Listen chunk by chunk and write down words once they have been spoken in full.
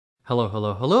Hello,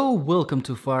 hello, hello, welcome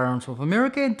to Firearms of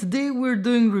America, and today we're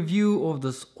doing review of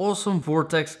this awesome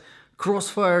Vortex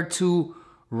Crossfire II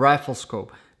Riflescope.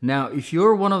 Now, if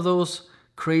you're one of those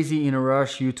crazy in a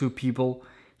rush YouTube people,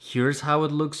 here's how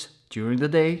it looks during the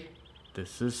day.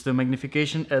 This is the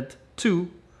magnification at 2.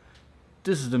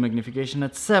 This is the magnification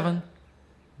at 7.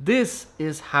 This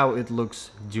is how it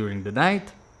looks during the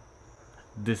night.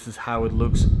 This is how it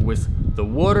looks with the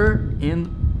water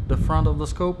in the front of the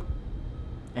scope.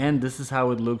 And this is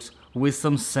how it looks with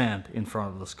some sand in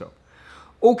front of the scope.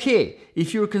 Okay,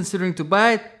 if you're considering to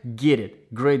buy it, get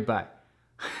it. Great buy.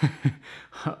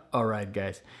 Alright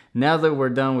guys, now that we're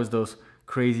done with those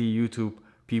crazy YouTube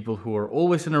people who are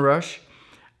always in a rush,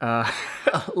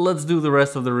 let's do the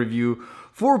rest of the review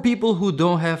for people who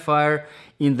don't have fire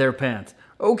in their pants.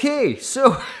 Okay,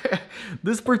 so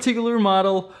this particular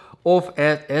model of,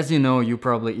 as you know, you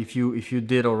probably, if you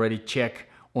did already check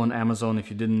on Amazon.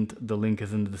 If you didn't, the link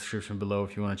is in the description below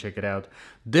if you want to check it out.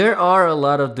 There are a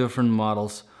lot of different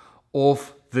models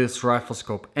of this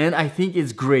riflescope, and I think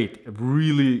it's great.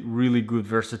 Really good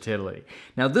versatility.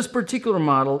 Now this particular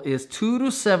model is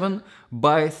 2-7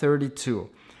 by 32.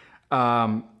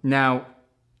 Now,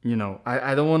 you know,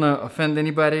 I don't want to offend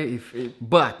anybody,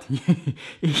 but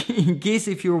in case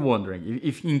if you're wondering,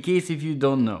 in case if you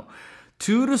don't know,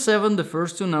 2-7, the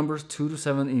first two numbers,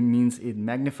 2-7, it means it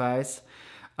magnifies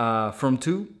from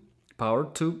 2 power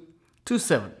to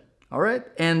 7. All right,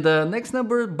 and the next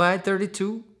number by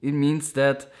 32, it means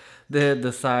that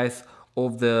the size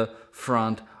of the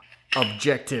front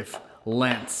objective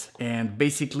lens, and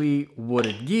basically what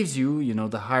it gives you, you know,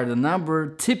 the higher the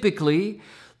number, typically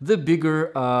the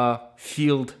bigger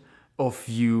field of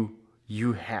view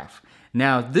you have.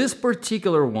 Now this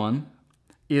particular one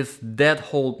is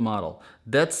Dead-Hold model.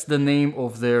 That's the name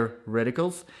of their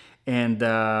reticles, and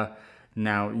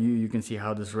now you can see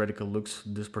how this reticle looks,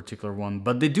 this particular one.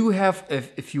 But they do have a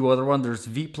few other ones. There's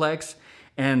V-Plex,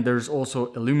 and there's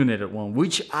also illuminated one,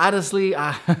 which honestly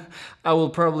I will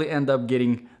probably end up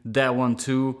getting that one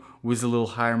too, with a little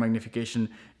higher magnification,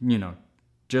 you know,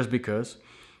 just because.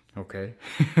 Okay.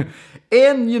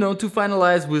 And you know, to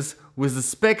finalize with the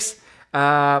specs,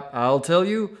 I'll tell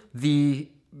you the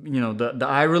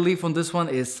eye relief on this one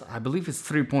is, I believe it's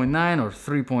 3.9 or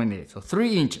 3.8, so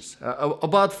 3 inches,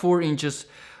 about 4 inches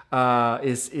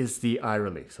is the eye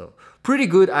relief. So pretty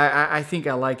good. I think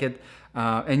I like it,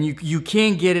 and you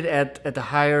can get it at a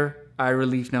higher eye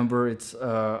relief number. It's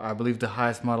I believe the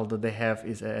highest model that they have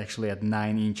is actually at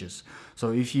 9 inches.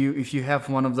 So if you have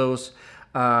one of those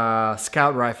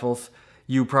scout rifles,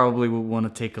 you probably will want to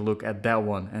take a look at that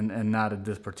one and not at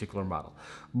this particular model.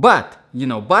 But, you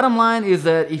know, bottom line is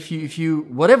that if you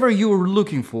whatever you're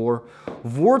looking for,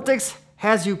 Vortex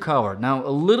has you covered. Now,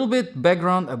 a little bit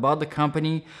background about the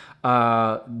company.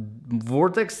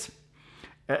 Vortex,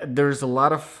 there's a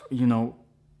lot of, you know,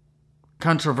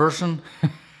 controversy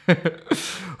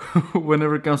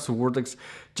whenever it comes to Vortex,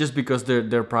 just because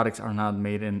their products are not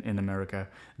made in America.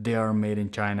 They are made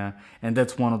in China, and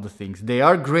that's one of the things. They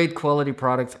are great quality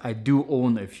products. I do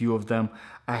own a few of them.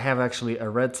 I have actually a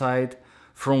red sight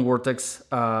from Vortex.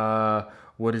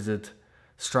 What is it?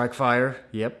 Strikefire.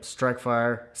 Yep,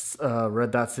 Strikefire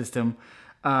red dot system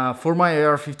for my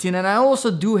AR-15, and I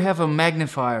also do have a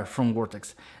magnifier from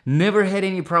Vortex. Never had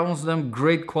any problems with them.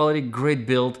 Great quality, great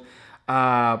build.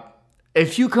 A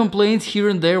few complaints here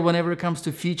and there whenever it comes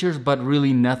to features, but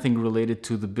really nothing related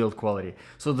to the build quality.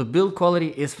 So the build quality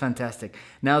is fantastic.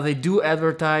 Now they do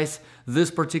advertise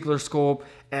this particular scope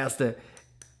as the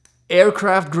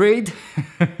aircraft grade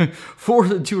for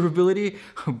the durability,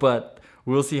 but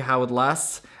we'll see how it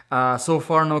lasts. So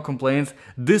far, no complaints.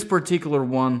 This particular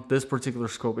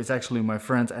scope is actually my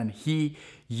friend's, and he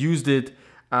used it,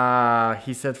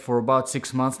 he said, for about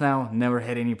 6 months now. Never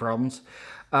had any problems.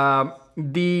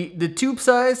 The tube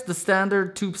size, the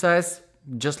standard tube size,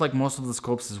 just like most of the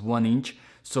scopes, is 1 inch.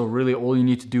 So really all you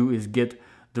need to do is get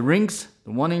the rings,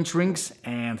 the 1-inch rings,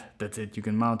 and that's it. You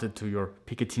can mount it to your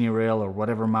Picatinny rail or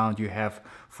whatever mount you have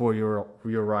for your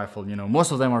rifle. You know,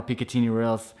 most of them are Picatinny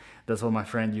rails. That's what my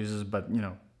friend uses, but you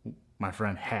know, my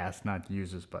friend has, not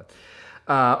uses, but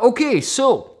okay.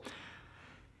 So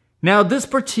now this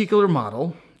particular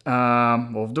model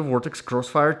of the Vortex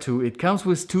Crossfire II, it comes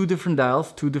with 2 different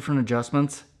dials, 2 different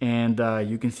adjustments, and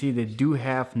you can see they do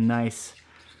have nice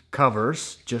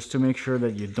covers just to make sure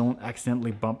that you don't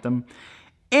accidentally bump them,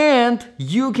 and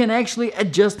you can actually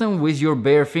adjust them with your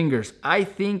bare fingers. I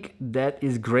think that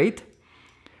is great.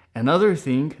 Another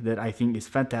thing that I think is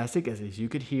fantastic, as you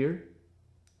could hear,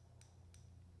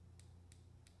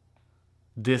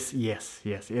 This, yes,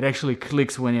 it actually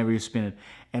clicks whenever you spin it.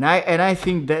 And I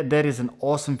think that is an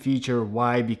awesome feature.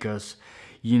 Why? Because,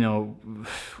 you know,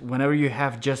 whenever you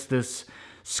have just this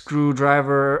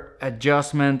screwdriver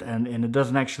adjustment and it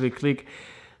doesn't actually click,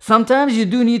 sometimes you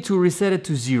do need to reset it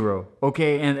to 0,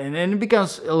 okay? And it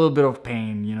becomes a little bit of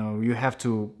pain, you know.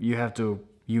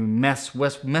 You mess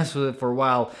with it for a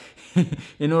while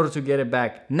in order to get it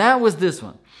back. Now with this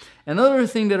one, another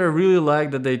thing that I really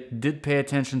like that they did pay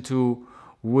attention to,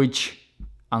 which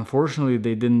unfortunately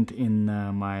they didn't in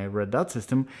my red dot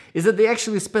system, is that they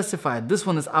actually specified this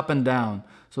one is up and down.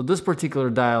 So this particular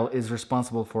dial is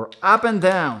responsible for up and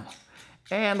down.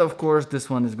 And of course this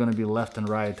one is going to be left and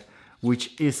right,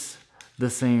 which is the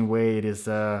same way it is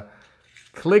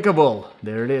clickable.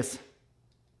 There it is.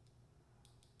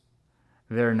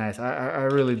 Very nice. I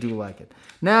really do like it.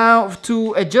 Now,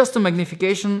 to adjust the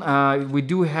magnification, we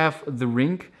do have the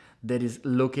ring that is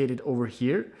located over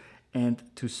here. And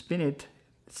to spin it,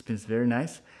 it spins very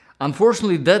nice.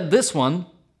 Unfortunately, this one,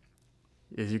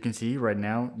 as you can see right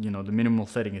now, you know, the minimal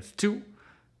setting is 2,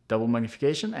 double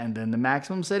magnification, and then the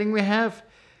maximum setting we have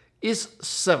is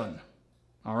 7.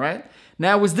 All right.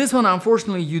 Now, with this one,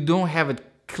 unfortunately, you don't have it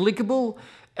clickable.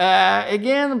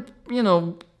 Again, you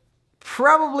know,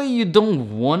 probably you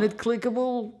don't want it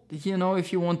clickable, you know,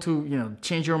 if you want to, you know,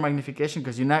 change your magnification,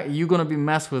 because you're gonna be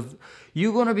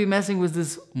messing with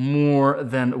this more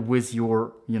than with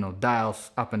your, you know, dials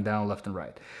up and down, left and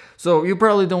right. So you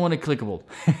probably don't want it clickable.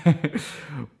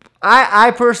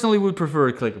 I personally would prefer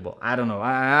it clickable. I don't know.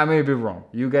 I may be wrong.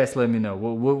 You guys let me know.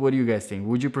 What do you guys think?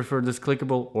 Would you prefer this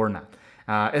clickable or not?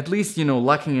 At least, you know,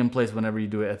 locking in place whenever you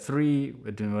do it at 3,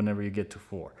 whenever you get to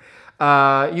 4.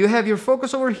 You have your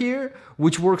focus over here,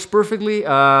 which works perfectly.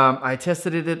 I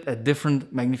tested it at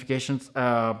different magnifications,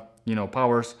 you know,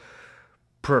 powers.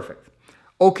 Perfect.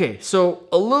 Okay, so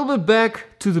a little bit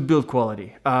back to the build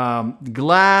quality.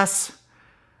 Glass,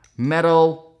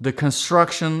 metal, the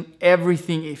construction,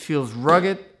 everything, it feels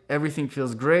rugged. Everything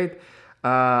feels great.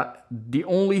 The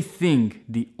only thing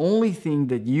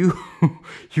that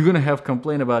you're gonna have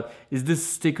complaint about is this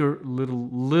sticker,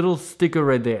 little sticker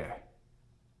right there.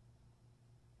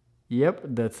 Yep,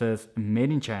 that says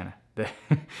made in China.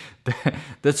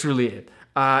 That's really it.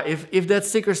 If that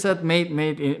sticker said made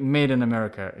in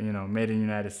America, you know, made in the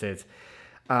United States,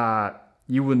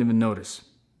 you wouldn't even notice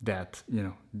that, you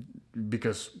know,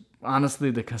 because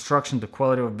honestly, the construction, the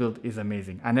quality of build is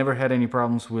amazing. I never had any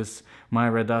problems with my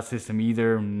red dot system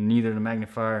either, neither the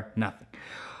magnifier, nothing.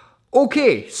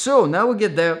 Okay, so now we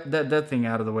get that thing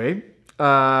out of the way.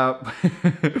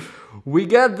 We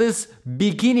got this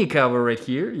bikini cover right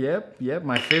here. Yep,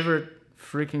 my favorite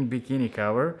freaking bikini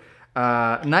cover.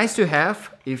 Nice to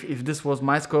have. If this was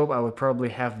my scope, I would probably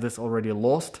have this already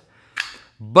lost.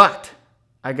 But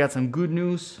I got some good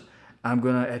news. I'm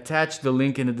gonna attach the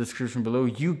link in the description below.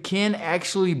 You can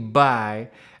actually buy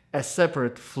a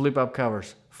separate flip-up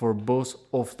covers for both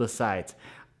of the sides.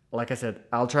 Like I said,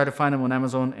 I'll try to find them on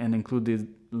Amazon and include the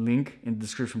link in the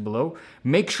description below.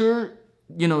 Make sure,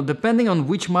 you know, depending on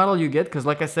which model you get, because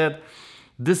like I said,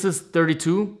 this is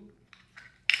 32.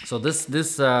 So this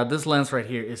lens right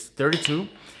here is 32.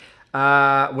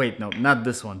 Wait, no, not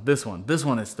this one. This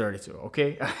one is 32.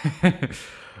 Okay.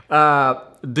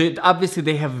 Obviously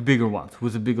they have bigger ones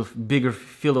with a bigger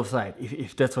field of sight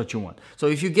if that's what you want. So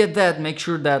if you get that, make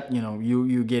sure that, you know,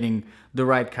 you're getting the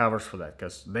right covers for that,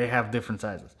 because they have different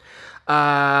sizes.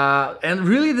 And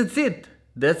really that's it.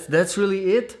 That's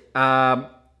really it.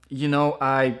 You know,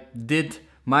 I did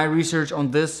my research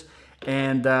on this,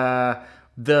 and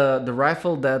the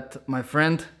rifle that my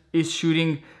friend is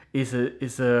shooting is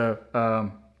a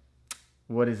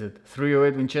what is it?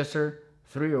 308 Winchester.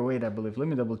 308, I believe. Let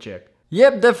me double check.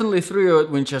 Yep, definitely 308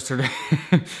 Winchester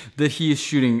that he is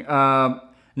shooting.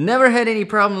 Never had any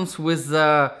problems with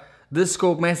this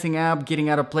scope messing up, getting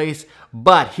out of place.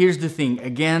 But here's the thing.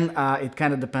 Again, it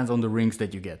kind of depends on the rings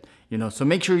that you get. You know, so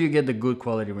make sure you get the good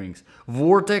quality rings.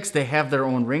 Vortex, they have their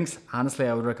own rings. Honestly,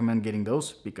 I would recommend getting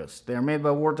those because they're made by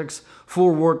Vortex.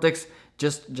 For Vortex,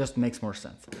 just makes more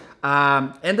sense.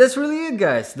 And that's really it,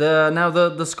 guys. Now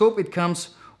the scope, it comes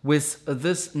with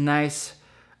this nice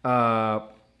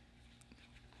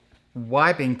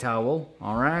wiping towel,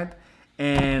 all right,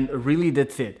 and really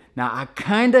that's it. Now I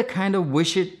kind of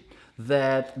wish it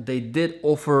that they did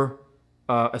offer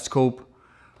a scope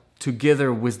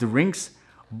together with the rings,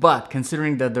 but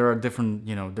considering that there are different,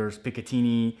 you know, there's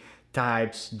Picatinny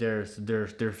types, there's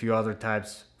a few other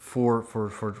types for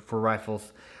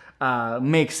rifles,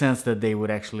 makes sense that they would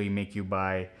actually make you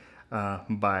buy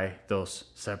those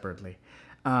separately.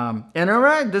 And all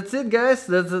right, that's it, guys.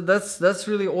 That's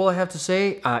really all I have to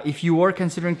say. If you are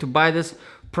considering to buy this,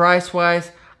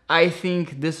 price-wise, I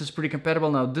think this is pretty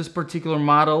compatible. Now, this particular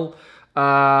model,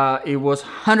 it was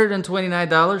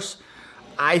 $129.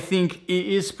 I think it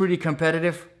is pretty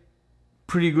competitive,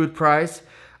 pretty good price.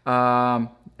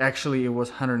 Actually, it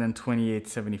was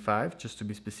 $128.75, just to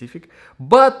be specific.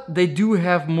 But they do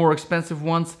have more expensive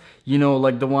ones, you know,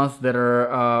 like the ones that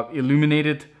are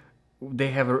illuminated. They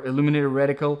have an illuminated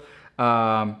reticle.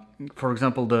 For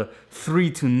example, the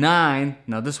 3-9.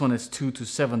 Now this one is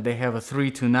 2-7. They have a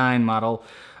 3-9 model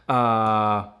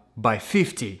by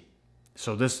 50.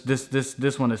 So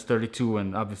this one is 32,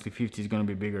 and obviously 50 is going to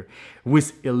be bigger.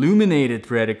 With illuminated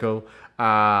reticle,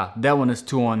 that one is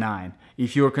 209.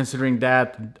 If you're considering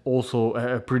that, also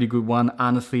a pretty good one.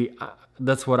 Honestly,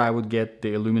 that's what I would get,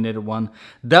 the illuminated one.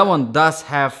 That one does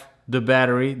have the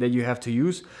battery that you have to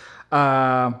use,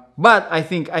 but I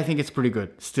think it's pretty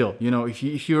good still. You know,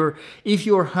 if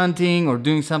you're hunting or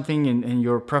doing something and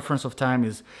your preference of time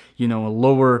is, you know,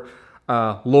 lower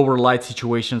light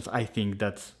situations, I think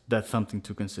that's something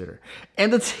to consider.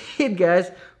 And that's it, guys.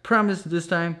 Promise this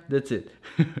time, that's it.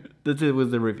 That's it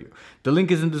with the review. The link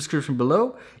is in the description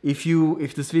below. If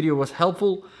this video was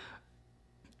helpful,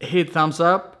 hit thumbs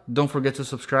up. Don't forget to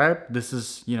subscribe. This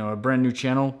is, you know, a brand new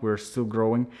channel. We're still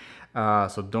growing,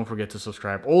 so don't forget to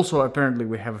subscribe. Also, apparently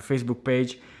we have a Facebook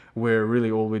page where really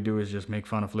all we do is just make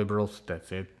fun of liberals.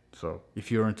 That's it. So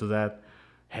if you're into that,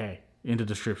 hey, in the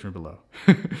description below.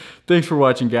 Thanks for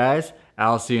watching, guys.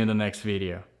 I'll see you in the next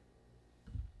video.